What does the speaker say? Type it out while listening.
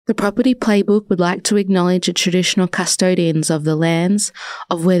The Property Playbook would like to acknowledge the traditional custodians of the lands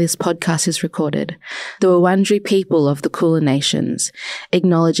of where this podcast is recorded, the Wurundjeri people of the Kulin Nations,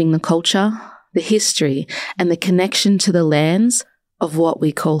 acknowledging the culture, the history, and the connection to the lands of what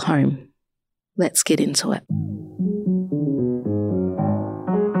we call home. Let's get into it.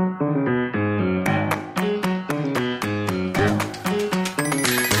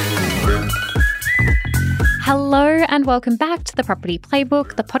 Hello and welcome back to the Property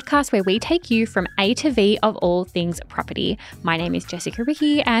Playbook, the podcast where we take you from A to V of all things property. My name is Jessica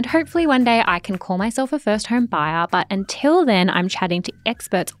Ricky, and hopefully one day I can call myself a first home buyer, but until then I'm chatting to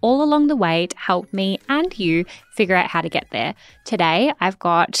experts all along the way to help me and you figure out how to get there. Today I've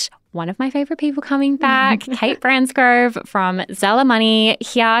got one of my favourite people coming back, Kate Bransgrove from Zeller Money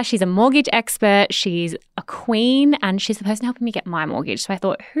here. She's a mortgage expert, she's a queen, and she's the person helping me get my mortgage. So I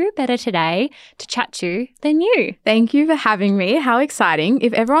thought, who better today to chat to than you? Thank you for having me. How exciting.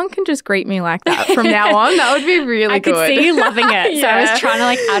 If everyone can just greet me like that from now on, that would be really good. I could see you loving it. So I was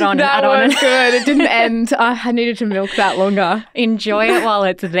trying to add on and add on. That was good. It didn't end. I needed to milk that longer. Enjoy it while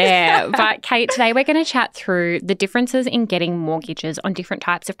it's there. But Kate, today we're going to chat through the differences in getting mortgages on different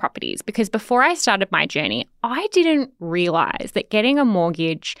types of properties. Because before I started my journey, I didn't realise that getting a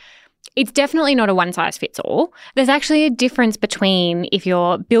mortgage, it's definitely not a one size fits all. There's actually a difference between if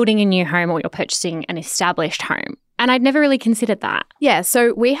you're building a new home or you're purchasing an established home. And I'd never really considered that. Yeah,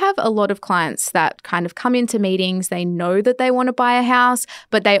 so we have a lot of clients that kind of come into meetings. They know that they want to buy a house,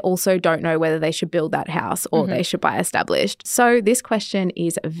 but they also don't know whether they should build that house or they should buy established. So this question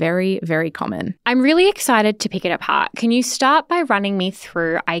is very, very common. I'm really excited to pick it apart. Can you start by running me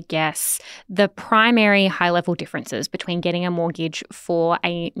through, I guess, the primary high-level differences between getting a mortgage for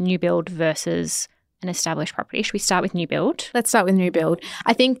a new build versus an established property? Should we start with new build? Let's start with new build.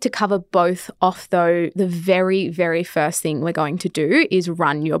 I think to cover both off, though, the very, very first thing we're going to do is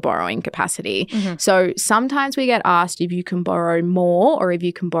run your borrowing capacity. So sometimes we get asked if you can borrow more or if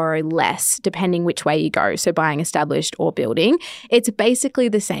you can borrow less, depending which way you go. So buying established or building, it's basically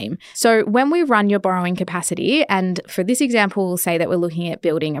the same. So when we run your borrowing capacity, and for this example, we'll say that we're looking at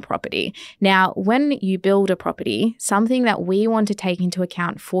building a property. Now, when you build a property, something that we want to take into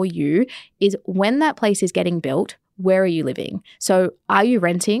account for you is when that place is getting built, where are you living? So are you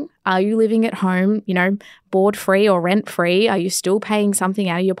renting? Are you living at home, board free or rent free? Are you still paying something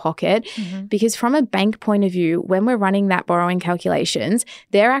out of your pocket? Because from a bank point of view, when we're running that borrowing calculations,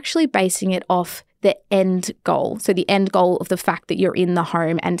 they're actually basing it off the end goal. So the end goal of the fact that you're in the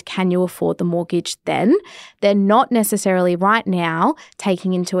home and can you afford the mortgage then? They're not necessarily right now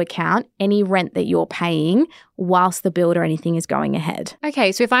taking into account any rent that you're paying whilst the build or anything is going ahead.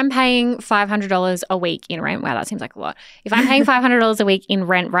 Okay, so if I'm paying $500 a week in rent, wow, that seems like a lot. If I'm paying $500 a week in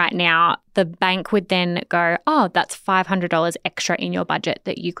rent right now, the bank would then go, oh, that's $500 extra in your budget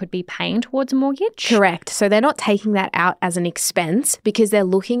that you could be paying towards a mortgage? Correct. So they're not taking that out as an expense because they're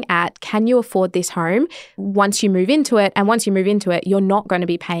looking at, can you afford this home once you move into it? And once you move into it, you're not going to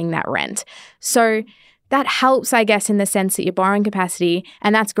be paying that rent. So that helps, I guess, in the sense that you're borrowing capacity,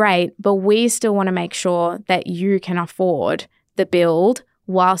 and that's great, but we still want to make sure that you can afford the build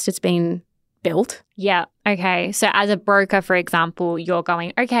whilst it's being built. Yeah. Okay. So as a broker, for example, you're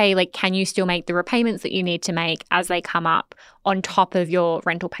going, okay, can you still make the repayments that you need to make as they come up on top of your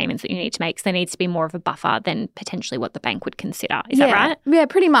rental payments that you need to make? So there needs to be more of a buffer than potentially what the bank would consider. Is that right? Yeah,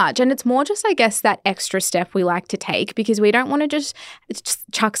 pretty much. And it's more just, I guess, that extra step we like to take because we don't want to just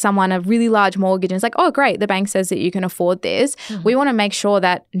chuck someone a really large mortgage and it's like, oh, great, the bank says that you can afford this. We want to make sure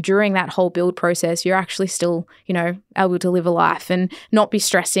that during that whole build process, you're actually still, able to live a life and not be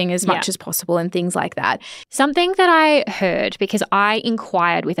stressing as much as possible and things like that. Something that I heard, because I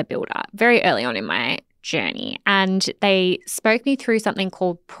inquired with a builder very early on in my journey, and they spoke me through something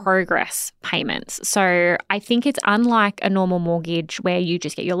called progress payments. So I think it's unlike a normal mortgage where you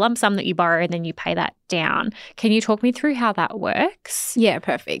just get your lump sum that you borrow and then you pay that down. Can you talk me through how that works? Yeah,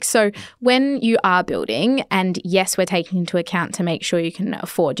 perfect. So when you are building, and yes, we're taking into account to make sure you can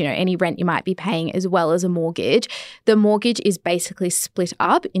afford, any rent you might be paying as well as a mortgage, the mortgage is basically split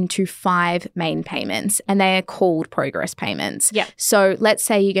up into 5 main payments and they are called progress payments. Yeah. So let's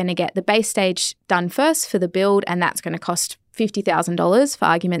say you're going to get the base stage done first for the build and that's going to cost $50,000 for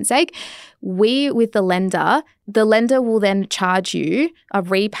argument's sake. With the lender will then charge you a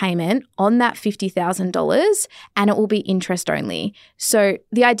repayment on that $50,000 and it will be interest only. So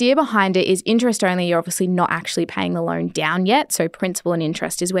the idea behind it is interest only. You're obviously not actually paying the loan down yet. So principal and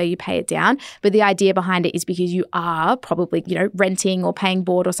interest is where you pay it down. But the idea behind it is because you are probably, renting or paying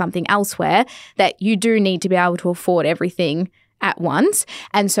board or something elsewhere that you do need to be able to afford everything at once.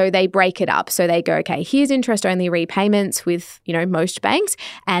 And so they break it up. So they go, okay, here's interest-only repayments with, most banks.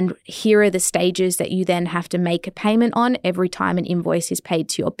 And here are the stages that you then have to make a payment on every time an invoice is paid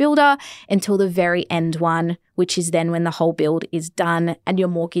to your builder until the very end one, which is then when the whole build is done and your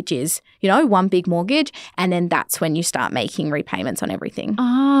mortgage is, one big mortgage. And then that's when you start making repayments on everything.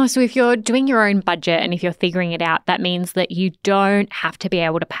 Oh, so if you're doing your own budget and if you're figuring it out, that means that you don't have to be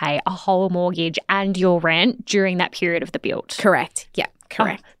able to pay a whole mortgage and your rent during that period of the build. Correct. Yeah.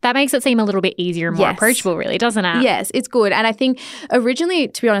 Correct. Oh, that makes it seem a little bit easier and more approachable, really, doesn't it? Yes, it's good. And I think originally,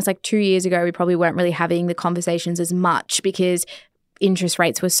 to be honest, like 2 years ago, we probably weren't really having the conversations as much because interest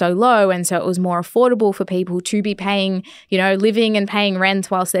rates were so low, and so it was more affordable for people to be paying, living and paying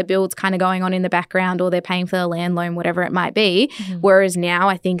rent whilst their build's kind of going on in the background, or they're paying for the land loan, whatever it might be. Mm-hmm. Whereas now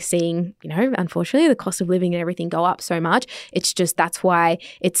I think seeing, unfortunately the cost of living and everything go up so much, it's just that's why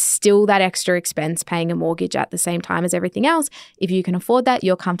it's still that extra expense paying a mortgage at the same time as everything else. If you can afford that,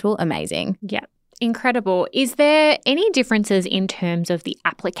 you're comfortable, amazing. Yeah. Incredible. Is there any differences in terms of the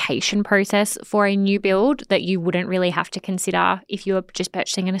application process for a new build that you wouldn't really have to consider if you were just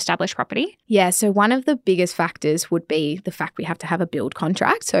purchasing an established property? Yeah, so one of the biggest factors would be the fact we have to have a build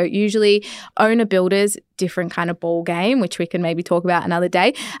contract. So usually owner builders, different kind of ball game, which we can maybe talk about another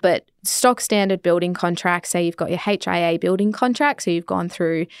day, but stock standard building contracts, say you've got your HIA building contract, so you've gone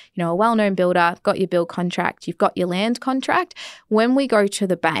through, a well-known builder, got your build contract, you've got your land contract. When we go to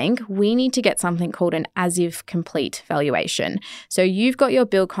the bank, we need to get something called an as-if complete valuation. So you've got your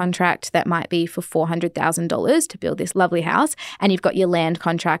build contract that might be for $400,000 to build this lovely house, and you've got your land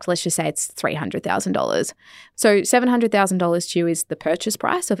contract, let's just say it's $300,000. So $700,000 to you is the purchase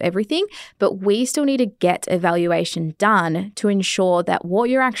price of everything, but we still need to get a valuation done to ensure that what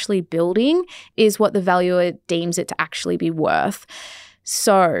you're actually building is what the valuer deems it to actually be worth.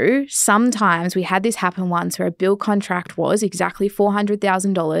 So sometimes we had this happen once where a build contract was exactly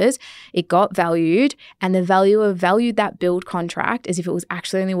 $400,000. It got valued and the valuer valued that build contract as if it was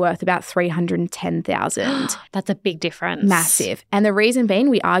actually only worth about $310,000. That's a big difference. Massive. And the reason being,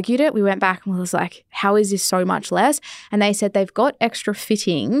 we argued it. We went back and was like, how is this so much less? And they said they've got extra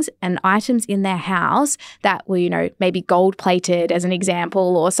fittings and items in their house that were, maybe gold plated as an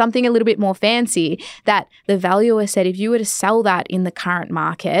example, or something a little bit more fancy, that the valuer said if you were to sell that in the current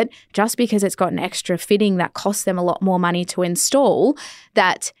market, just because it's got an extra fitting that costs them a lot more money to install,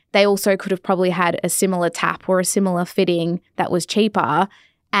 that they also could have probably had a similar tap or a similar fitting that was cheaper,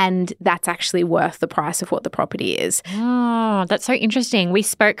 and that's actually worth the price of what the property is. Oh, that's so interesting. We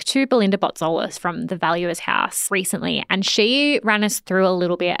spoke to Belinda Botzolis from the Valuer's House recently, and she ran us through a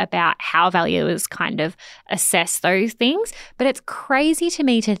little bit about how valuers kind of assess those things. But it's crazy to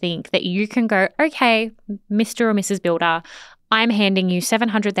me to think that you can go, okay, Mr. or Mrs. Builder, I'm handing you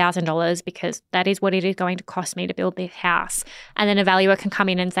 $700,000 because that is what it is going to cost me to build this house. And then a valuer can come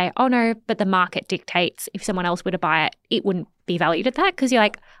in and say, oh no, but the market dictates if someone else were to buy it, it wouldn't be valued at that, because you're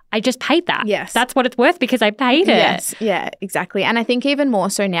like, I just paid that. Yes. That's what it's worth because I paid it. Yes. Yeah, exactly. And I think even more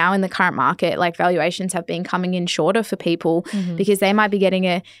so now in the current market, like valuations have been coming in shorter for people because they might be getting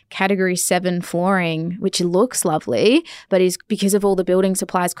a category 7 flooring, which looks lovely, but is because of all the building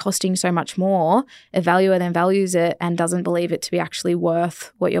supplies costing so much more, a valuer then values it and doesn't believe it to be actually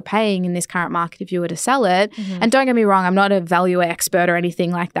worth what you're paying in this current market if you were to sell it. And don't get me wrong, I'm not a valuer expert or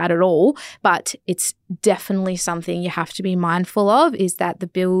anything like that at all, but it's definitely something you have to be mindful of, is that the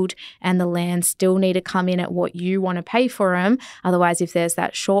build and the land still need to come in at what you want to pay for them. Otherwise, if there's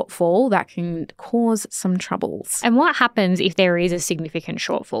that shortfall, that can cause some troubles. And what happens if there is a significant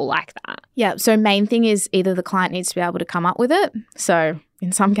shortfall like that? Yeah. So main thing is either the client needs to be able to come up with it. So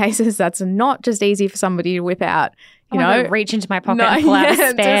in some cases, that's not just easy for somebody to whip out. Reach into my pocket and pull out a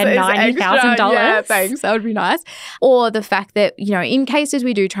spare $90,000. Yeah, thanks. That would be nice. Or the fact that, in cases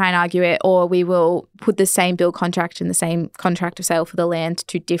we do try and argue it, or we will put the same build contract and the same contract of sale for the land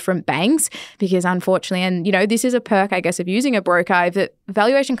to different banks, because unfortunately, and this is a perk, I guess, of using a broker. If the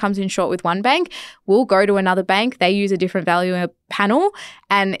valuation comes in short with one bank, we'll go to another bank. They use a different valuer panel,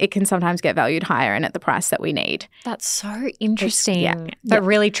 and it can sometimes get valued higher and at the price that we need. That's so interesting. But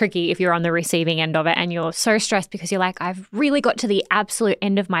really tricky if you're on the receiving end of it and you're so stressed because you're like, I've really got to the absolute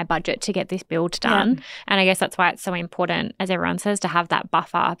end of my budget to get this build done. Yeah. And I guess that's why it's so important, as everyone says, to have that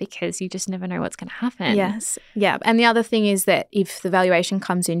buffer, because you just never know what's going to happen. Yes. Yeah. And the other thing is that if the valuation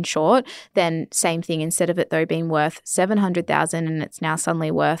comes in short, then same thing, instead of it though being worth $700,000 and it's now suddenly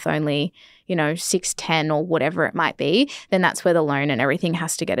worth only, $610,000 or whatever it might be, then that's where the loan and everything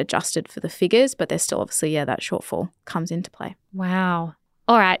has to get adjusted for the figures. But there's still obviously, that shortfall comes into play. Wow.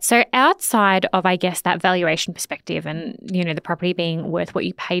 All right. So outside of, I guess, that valuation perspective and, the property being worth what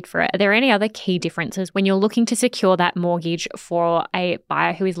you paid for it, are there any other key differences when you're looking to secure that mortgage for a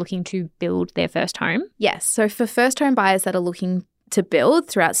buyer who is looking to build their first home? Yes. So for first home buyers that are looking to build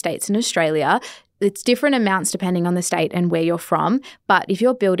throughout states in Australia, it's different amounts depending on the state and where you're from. But if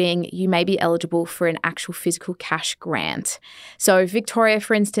you're building, you may be eligible for an actual physical cash grant. So Victoria,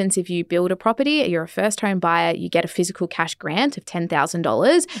 for instance, if you build a property, you're a first home buyer, you get a physical cash grant of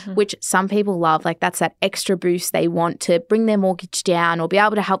 $10,000, which some people love. Like that's that extra boost they want to bring their mortgage down or be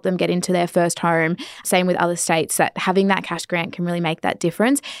able to help them get into their first home. Same with other states, that having that cash grant can really make that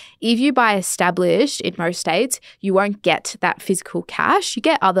difference. If you buy established in most states, you won't get that physical cash. You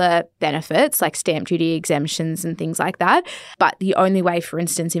get other benefits like stamp duty exemptions and things like that. But the only way, for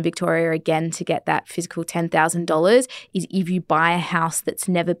instance, in Victoria, again, to get that physical $10,000 is if you buy a house that's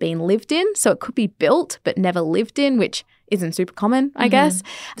never been lived in. So it could be built but never lived in, which isn't super common, I guess.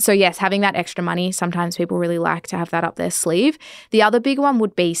 So yes, having that extra money, sometimes people really like to have that up their sleeve. The other big one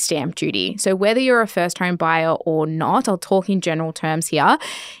would be stamp duty. So whether you're a first home buyer or not, I'll talk in general terms here.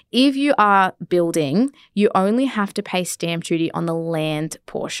 If you are building, you only have to pay stamp duty on the land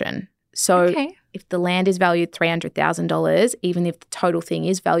portion. So if the land is valued $300,000, even if the total thing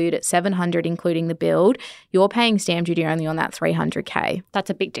is valued at $700,000, including the build, you're paying stamp duty only on that $300,000. That's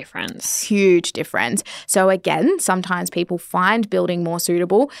a big difference. Huge difference. So again, sometimes people find building more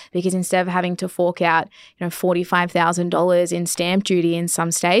suitable because instead of having to fork out, $45,000 in stamp duty in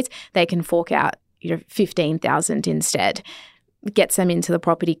some states, they can fork out, $15,000 instead. It gets them into the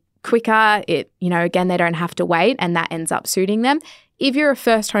property quicker. Again, they don't have to wait, and that ends up suiting them. If you're a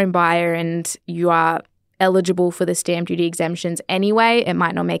first home buyer and you are eligible for the stamp duty exemptions anyway, it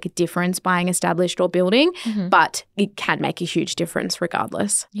might not make a difference buying established or building, but it can make a huge difference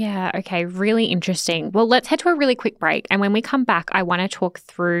regardless. Yeah, okay, really interesting. Well, let's head to a really quick break. And when we come back, I want to talk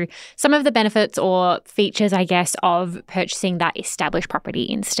through some of the benefits or features, I guess, of purchasing that established property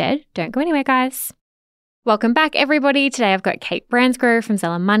instead. Don't go anywhere, guys. Welcome back, everybody. Today I've got Kate Bransgrove from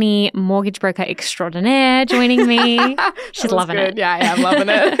Zeller Money, mortgage broker extraordinaire, joining me. She's loving it. Yeah, I am loving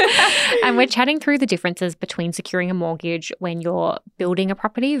it. And we're chatting through the differences between securing a mortgage when you're building a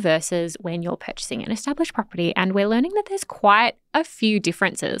property versus when you're purchasing an established property. And we're learning that there's quite a few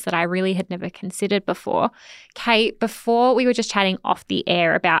differences that I really had never considered before. Kate, before we were just chatting off the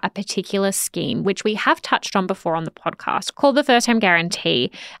air about a particular scheme, which we have touched on before on the podcast, called the First Home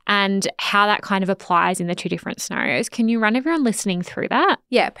Guarantee, and how that kind of applies in the two different scenarios. Can you run everyone listening through that?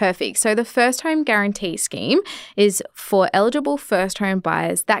 Yeah, perfect. So the First Home Guarantee scheme is for eligible first home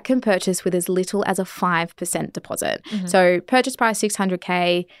buyers that can purchase with as little as a 5% deposit. So purchase price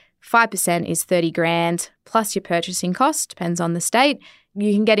 $600,000, 5% is $30,000 plus your purchasing cost, depends on the state.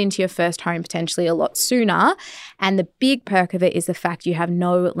 You can get into your first home potentially a lot sooner. And the big perk of it is the fact you have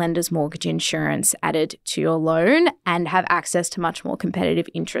no lender's mortgage insurance added to your loan and have access to much more competitive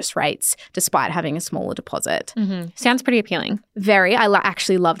interest rates despite having a smaller deposit. Sounds pretty appealing. Very. I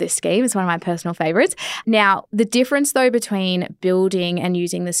actually love this scheme. It's one of my personal favorites. Now, the difference though between building and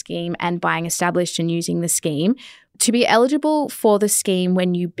using the scheme and buying established and using the scheme, to be eligible for the scheme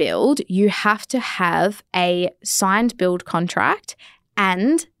when you build, you have to have a signed build contract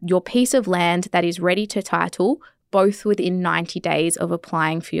and your piece of land that is ready to title, both within 90 days of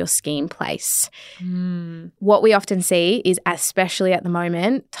applying for your scheme place. What we often see is, especially at the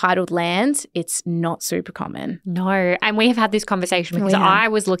moment, titled land, it's not super common. No. And we have had this conversation because I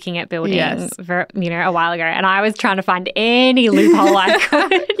was looking at building a while ago, and I was trying to find any loophole I could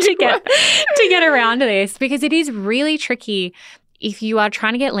to get around to this, because it is really tricky if you are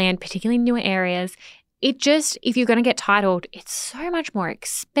trying to get land, particularly in newer areas. If you're going to get titled, it's so much more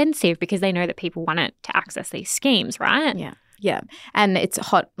expensive because they know that people want it to access these schemes, right? Yeah. And it's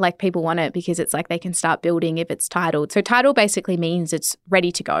hot, like people want it because it's like they can start building if it's titled. So title basically means it's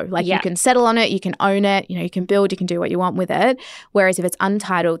ready to go. Like you can settle on it, you can own it, you can build, you can do what you want with it. Whereas if it's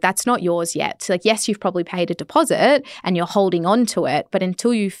untitled, that's not yours yet. So like, yes, you've probably paid a deposit and you're holding on to it, but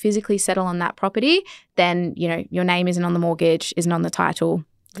until you physically settle on that property, then, your name isn't on the mortgage, isn't on the title,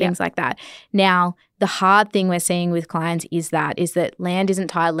 things like that. Now, the hard thing we're seeing with clients is that land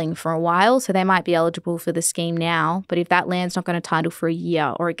isn't titling for a while, so they might be eligible for the scheme now, but if that land's not going to title for a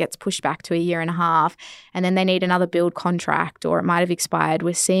year or it gets pushed back to a year and a half and then they need another build contract or it might have expired,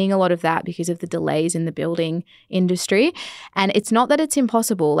 we're seeing a lot of that because of the delays in the building industry. And it's not that it's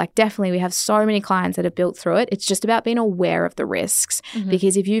impossible. Like definitely we have so many clients that have built through it. It's just about being aware of the risks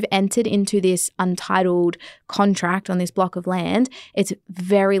because if you've entered into this untitled contract on this block of land, it's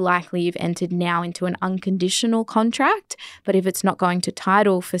very likely you've entered now into an an unconditional contract, but if it's not going to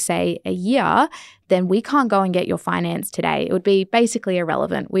title for, say, a year, then we can't go and get your finance today. It would be basically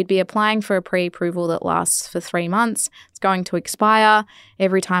irrelevant. We'd be applying for a pre-approval that lasts for 3 months. It's going to expire.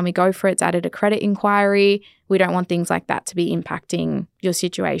 Every time we go for it, it's added a credit inquiry. We don't want things like that to be impacting your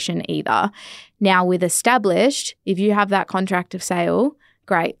situation either. Now, with established, if you have that contract of sale,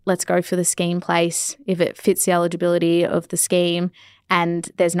 great, let's go for the scheme place if it fits the eligibility of the scheme. And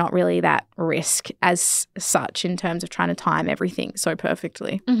there's not really that risk as such in terms of trying to time everything so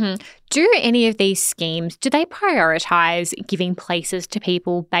perfectly. Mm-hmm. Do any of these schemes, do they prioritise giving places to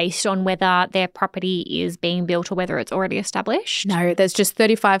people based on whether their property is being built or whether it's already established? No, there's just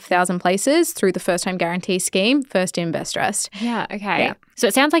 35,000 places through the First Home Guarantee Scheme, first in, best dressed. Yeah, okay. Yeah. So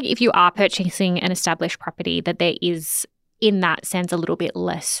it sounds like if you are purchasing an established property that there is, in that sense, a little bit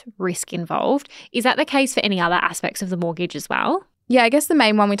less risk involved. Is that the case for any other aspects of the mortgage as well? Yeah, I guess the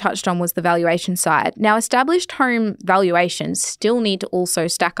main one we touched on was the valuation side. Now, established home valuations still need to also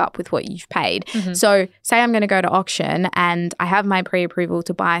stack up with what you've paid. Mm-hmm. So say I'm going to go to auction and I have my pre-approval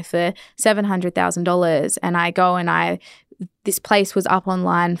to buy for $700,000 and I go and this place was up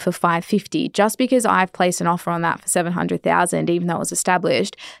online for $550. Just because I've placed an offer on that for $700,000, even though it was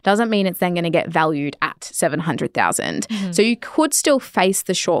established, doesn't mean it's then going to get valued at $700,000. Mm-hmm. So you could still face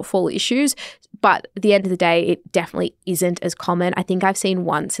the shortfall issues, but at the end of the day, it definitely isn't as common. I think I've seen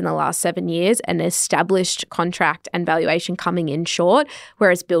once in the last 7 years an established contract and valuation coming in short,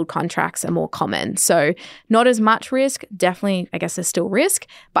 whereas build contracts are more common. So not as much risk. Definitely, I guess there's still risk,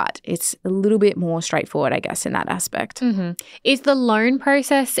 but it's a little bit more straightforward, I guess, in that aspect. Mm-hmm. Is the loan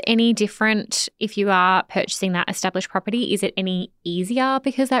process any different if you are purchasing that established property? Is it any easier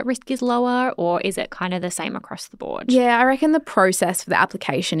because that risk is lower, or is it kind of the same across the board? Yeah, I reckon the process for the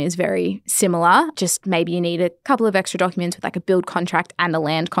application is very similar. Just maybe you need a couple of extra documents with like a build contract and a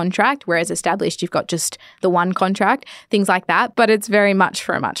land contract, whereas established, you've got just the one contract, things like that. But it's very much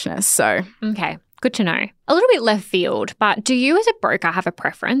for a muchness. So, okay. Good to know. A little bit left field, but do you as a broker have a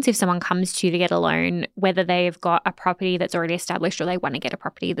preference if someone comes to you to get a loan, whether they've got a property that's already established or they want to get a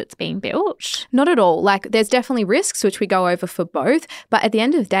property that's being built? Not at all. Like there's definitely risks, which we go over for both. But at the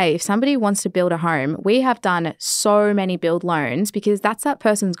end of the day, if somebody wants to build a home, we have done so many build loans because that's that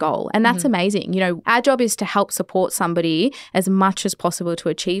person's goal. And that's amazing. You know, our job is to help support somebody as much as possible to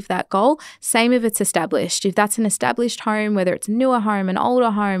achieve that goal. Same if it's established. If that's an established home, whether it's a newer home, an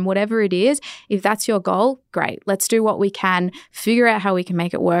older home, whatever it is, if that's your goal, great. Let's do what we can, figure out how we can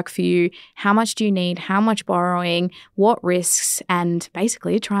make it work for you. How much do you need? How much borrowing? What risks? And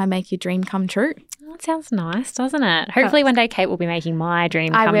basically try and make your dream come true. That sounds nice, doesn't it? Hopefully one day Kate will be making my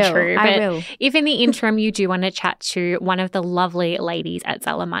dream come true. I will. If in the interim you do want to chat to one of the lovely ladies at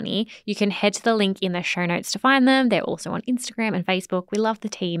Zeller Money, you can head to the link in the show notes to find them. They're also on Instagram and Facebook. We love the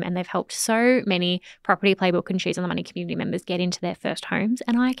team and they've helped so many Property Playbook and Shoes on the Money community members get into their first homes,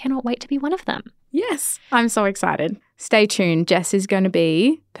 and I cannot wait to be one of them. Yes, I'm so excited. Stay tuned. Jess is going to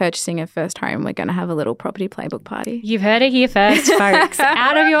be purchasing her first home. We're going to have a little Property Playbook party. You've heard it here first, folks.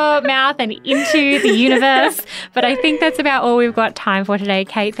 Out of your mouth and into the universe. But I think that's about all we've got time for today.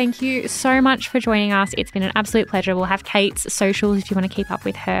 Kate, thank you so much for joining us. It's been an absolute pleasure. We'll have Kate's socials if you want to keep up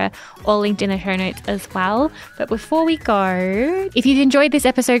with her, all linked in the show notes as well. But before we go, if you've enjoyed this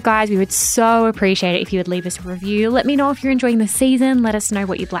episode, guys, we would so appreciate it if you would leave us a review. Let me know if you're enjoying the season. Let us know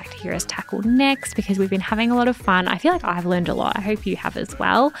what you'd like to hear us tackle next, because we've been having a lot of fun. I feel like I've learned a lot. I hope you have as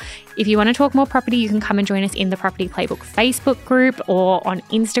well. If you want to talk more property, you can come and join us in the Property Playbook Facebook group or on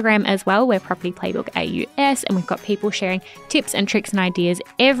Instagram as well. We're Property Playbook AUS, and we've got people sharing tips and tricks and ideas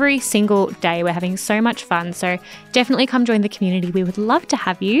every single day. We're having so much fun. So definitely come join the community. We would love to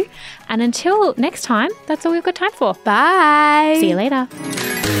have you. And until next time, that's all we've got time for. Bye. See you later.